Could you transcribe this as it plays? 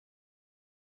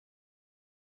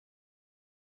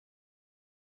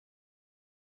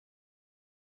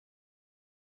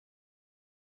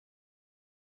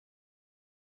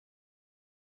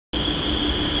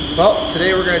Well,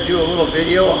 today we're going to do a little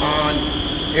video on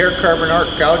air carbon arc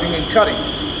gouging and cutting.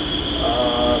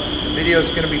 The video is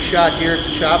going to be shot here at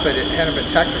the shop at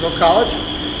Hennepin Technical College,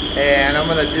 and I'm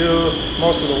going to do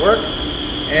most of the work,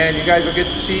 and you guys will get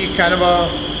to see kind of a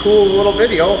cool little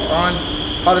video on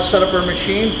how to set up our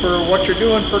machine for what you're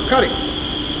doing for cutting.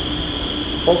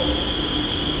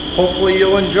 Hopefully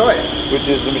you'll enjoy it. Which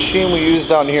is the machine we use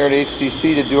down here at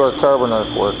HTC to do our carbon arc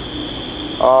work.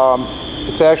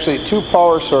 It's actually two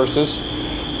power sources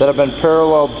that have been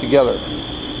paralleled together.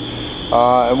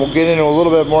 And we'll get into a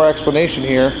little bit more explanation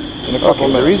here in a couple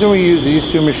of minutes. The reason we use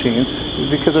these two machines is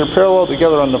because they're parallel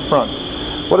together on the front.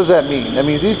 What does that mean? That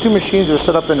means these two machines are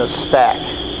set up in a stack.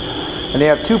 And they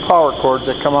have two power cords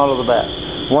that come out of the back.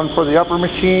 One for the upper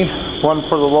machine, one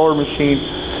for the lower machine.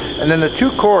 And then the two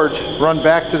cords run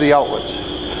back to the outlets.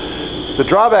 The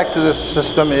drawback to this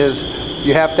system is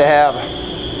you have to have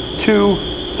two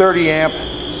 30 amp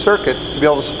circuits to be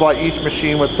able to supply each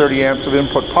machine with 30 amps of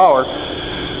input power.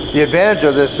 The advantage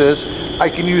of this is I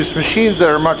can use machines that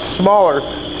are much smaller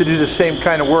to do the same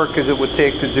kind of work as it would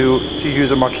take to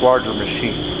use a much larger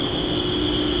machine.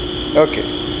 Okay,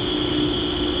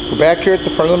 we're back here at the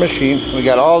front of the machine. We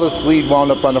got all this lead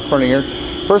wound up on the front here.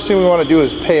 First thing we want to do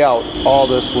is pay out all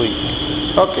this lead.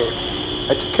 Okay,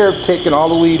 I took care of taking all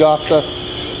the lead off the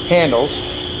handles,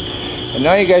 and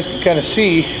now you guys can kind of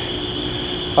see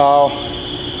how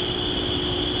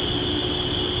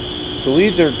the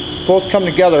leads are both come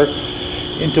together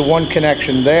into one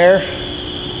connection there,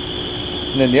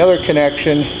 and then the other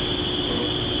connection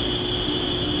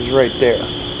is right there.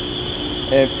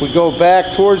 And if we go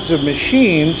back towards the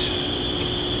machines,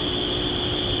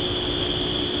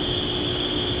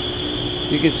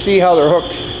 you can see how they're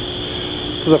hooked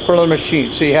to the front of the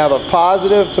machine. So you have a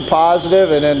positive to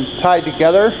positive and then tied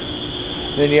together.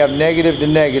 Then you have negative to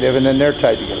negative and then they're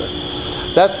tied together.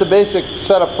 That's the basic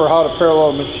setup for how to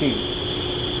parallel a machine.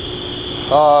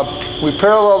 We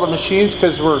parallel the machines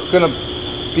because we're going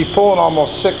to be pulling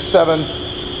almost 600,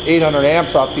 700, 800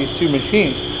 amps off these two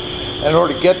machines. And in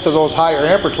order to get to those higher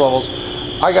amperage levels,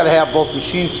 I got to have both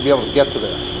machines to be able to get to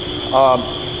there.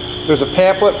 There's a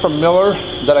pamphlet from Miller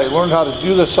that I learned how to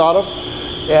do this out of,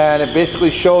 and it basically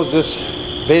shows this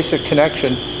basic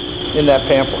connection in that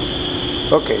pamphlet.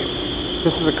 Okay,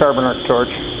 this is a carbon arc torch.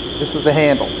 This is the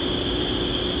handle.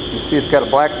 You see it's got a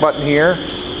black button here,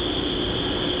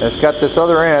 and it's got this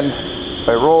other end. If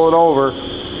I roll it over,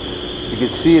 you can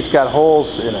see it's got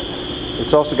holes in it.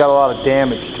 It's also got a lot of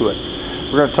damage to it.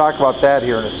 We're going to talk about that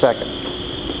here in a second.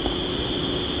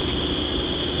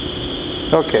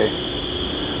 Okay.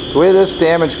 The way this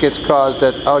damage gets caused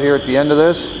out here at the end of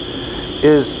this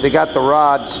is they got the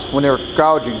rods, when they were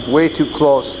gouging, way too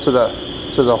close to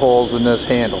the holes in this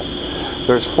handle.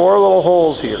 There's 4 little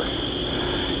holes here,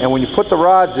 and when you put the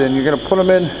rods in, you're going to put them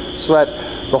in so that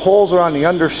the holes are on the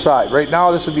underside. Right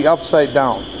now this would be upside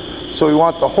down, so we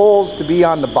want the holes to be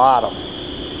on the bottom.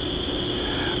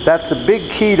 That's the big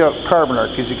key to carbon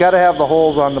arc, is you got to have the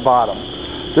holes on the bottom.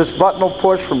 This button will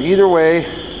push from either way,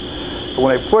 but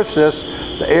when I push this,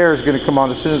 the air is going to come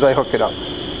on as soon as I hook it up.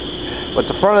 But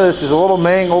the front of this is a little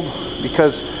mangled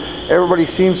because everybody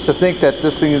seems to think that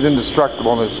this thing is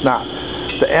indestructible, and it's not.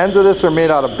 The ends of this are made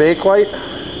out of bakelite,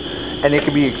 and they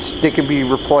can be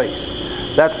replaced.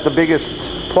 That's the biggest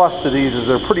plus to these, is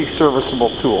they're a pretty serviceable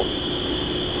tool.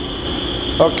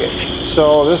 Okay,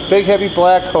 so this big heavy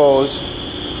black hose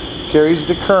carries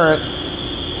the current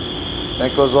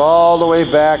that goes all the way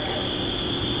back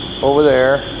over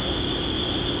there.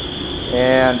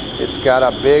 And it's got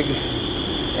a big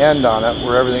end on it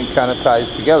where everything kind of ties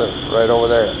together right over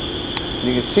there. And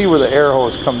you can see where the air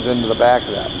hose comes into the back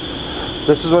of that.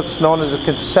 This is what's known as a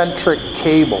concentric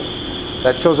cable.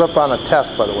 That shows up on a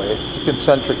test, by the way, the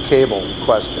concentric cable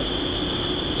question.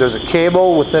 There's a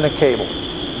cable within a cable,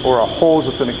 or a hose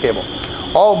within a cable.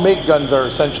 All MIG guns are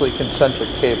essentially concentric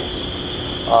cables,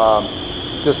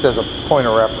 just as a point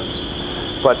of reference.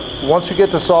 But once you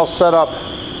get this all set up,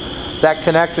 that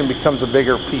connection becomes a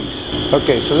bigger piece.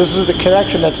 Okay, so this is the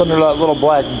connection that's under that little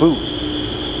black boot.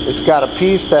 It's got a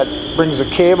piece that brings a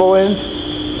cable in,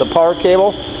 the power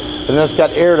cable, and then it's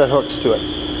got air that hooks to it.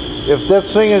 If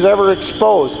this thing is ever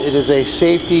exposed, it is a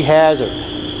safety hazard.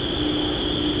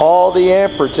 All the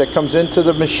amperage that comes into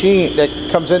the machine, that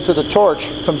comes into the torch,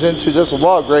 comes into this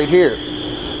lug right here.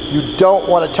 You don't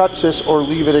want to touch this or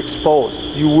leave it exposed.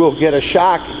 You will get a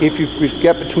shock if you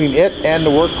get between it and the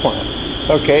work clamp.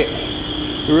 Okay.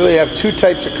 We really have two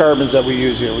types of carbons that we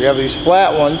use here. We have these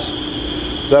flat ones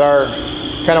that are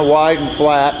kind of wide and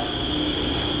flat.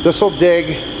 This will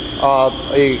dig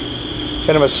a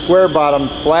kind of a square bottom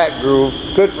flat groove,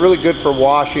 really good for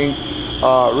washing,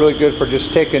 Really good for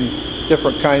just taking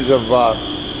different kinds of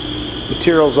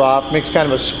materials off. Makes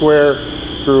kind of a square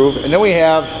groove. And then we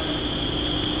have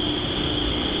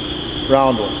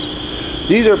round ones.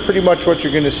 These are pretty much what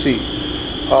you're going to see.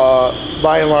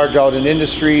 By and large out in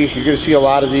industry, you're going to see a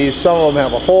lot of these. Some of them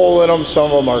have a hole in them.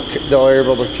 Some of them they're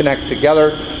able to connect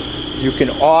together. You can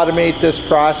automate this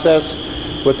process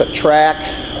with a track.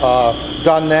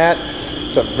 Done that.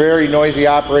 It's a very noisy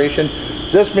operation.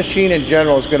 This machine in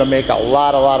general is going to make a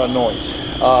lot of noise.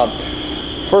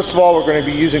 First of all, we're going to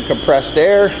be using compressed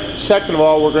air. Second of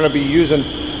all, we're going to be using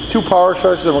 2 power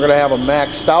sources, and we're going to have them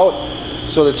maxed out.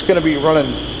 So it's going to be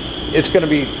running, it's going to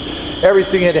be,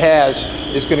 everything it has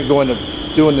is going to go into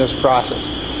doing this process.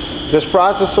 This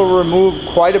process will remove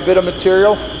quite a bit of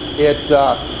material. It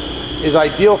is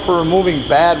ideal for removing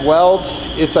bad welds.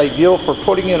 It's ideal for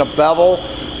putting in a bevel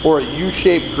or a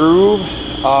U-shaped groove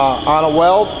on a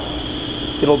weld.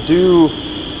 It'll do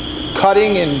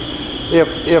cutting, and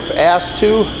if asked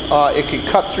to, it can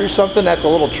cut through something. That's a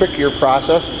little trickier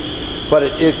process, but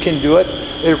it can do it.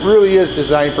 It really is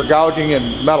designed for gouging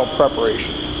and metal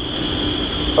preparation.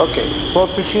 Okay,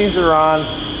 both machines are on.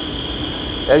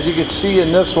 As you can see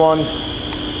in this one,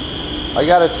 I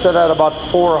got it set at about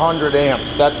 400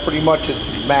 amps. That's pretty much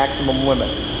its maximum limit.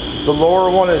 The lower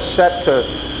one is set to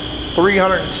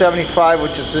 375,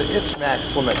 which is its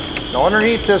max limit. Now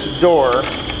underneath this door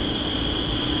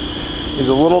is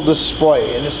a little display,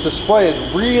 and this display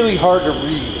is really hard to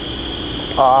read.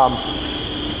 I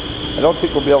don't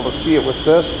think we'll be able to see it with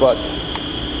this, but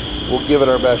we'll give it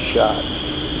our best shot.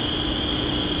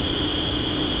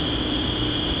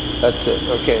 That's it.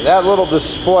 Okay, that little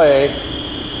display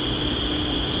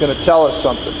is going to tell us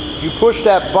something. If you push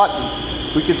that button,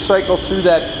 we can cycle through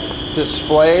that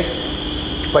display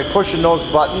by pushing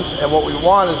those buttons, and what we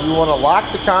want is we want to lock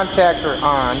the contactor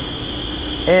on,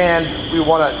 and we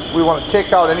want to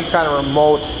take out any kind of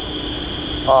remote.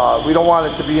 We don't want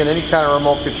it to be in any kind of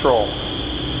remote control.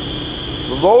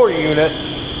 The lower unit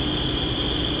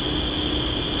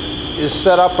is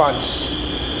set up on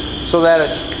so that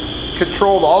it's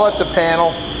controlled all at the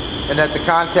panel and that the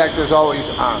contactor is always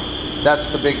on. That's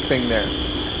the big thing there.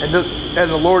 And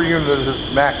the lower unit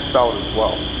is maxed out as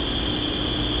well.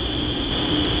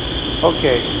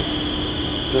 Okay,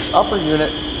 this upper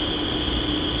unit,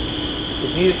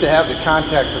 it needed to have the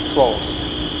contactor closed.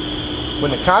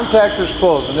 When the contactor is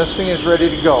closed and this thing is ready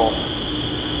to go,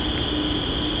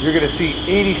 you're going to see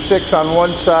 86 on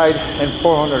one side and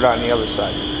 400 on the other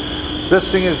side.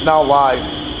 This thing is now live,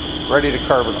 ready to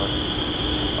carbon arc.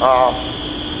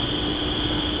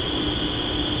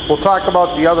 We'll talk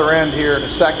about the other end here in a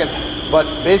second, but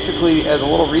basically, as a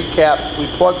little recap, we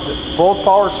plugged both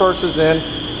power sources in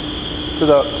to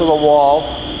the wall.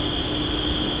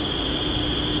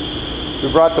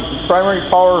 We brought the primary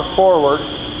power forward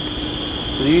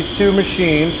to these 2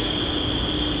 machines,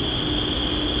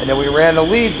 and then we ran the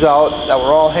leads out that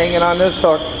were all hanging on this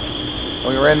hook, and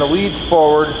we ran the leads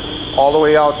forward all the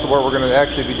way out to where we're going to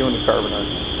actually be doing the carbon arc.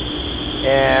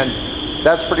 And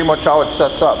that's pretty much how it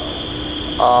sets up.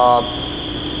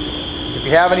 If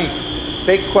you have any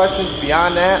big questions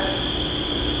beyond that,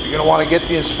 you're going to want to get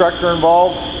the instructor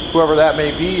involved, whoever that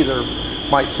may be, either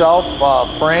myself,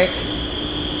 Frank,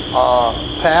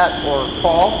 Pat, or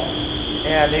Paul,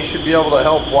 and they should be able to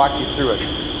help walk you through it.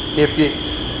 If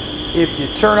you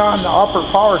turn on the upper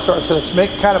power source and it's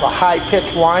making kind of a high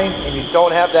pitch whine and you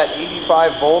don't have that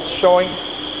 85 volts showing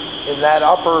in that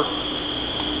upper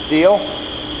deal,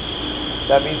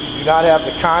 that means you do not have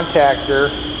the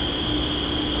contactor.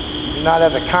 You do not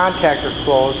have the contactor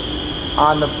closed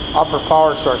on the upper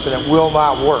power source, and it will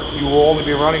not work. You will only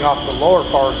be running off the lower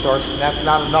power source, and that's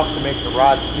not enough to make the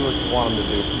rods do what you want them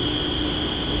to do.